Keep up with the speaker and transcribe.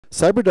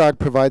Cyberdog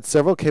provides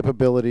several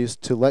capabilities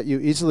to let you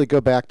easily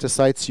go back to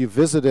sites you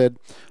visited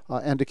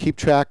and to keep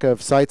track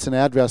of sites and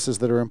addresses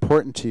that are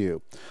important to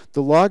you.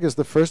 The log is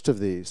the first of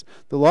these.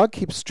 The log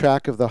keeps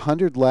track of the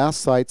 100 last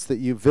sites that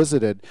you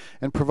visited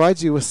and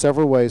provides you with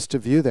several ways to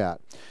view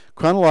that.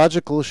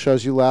 Chronological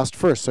shows you last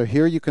first, so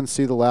here you can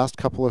see the last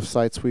couple of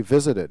sites we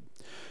visited.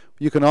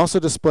 You can also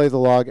display the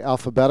log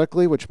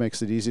alphabetically, which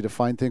makes it easy to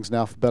find things in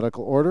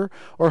alphabetical order,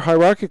 or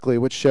hierarchically,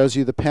 which shows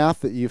you the path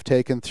that you've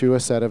taken through a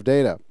set of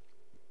data.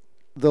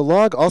 The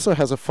log also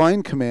has a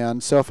find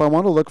command, so if I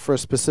want to look for a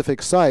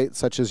specific site,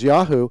 such as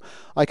Yahoo,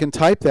 I can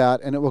type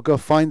that and it will go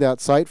find that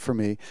site for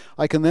me.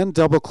 I can then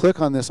double-click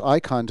on this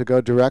icon to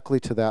go directly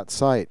to that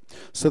site.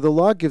 So the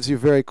log gives you a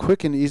very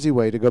quick and easy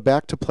way to go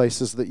back to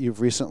places that you've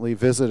recently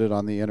visited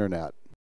on the internet.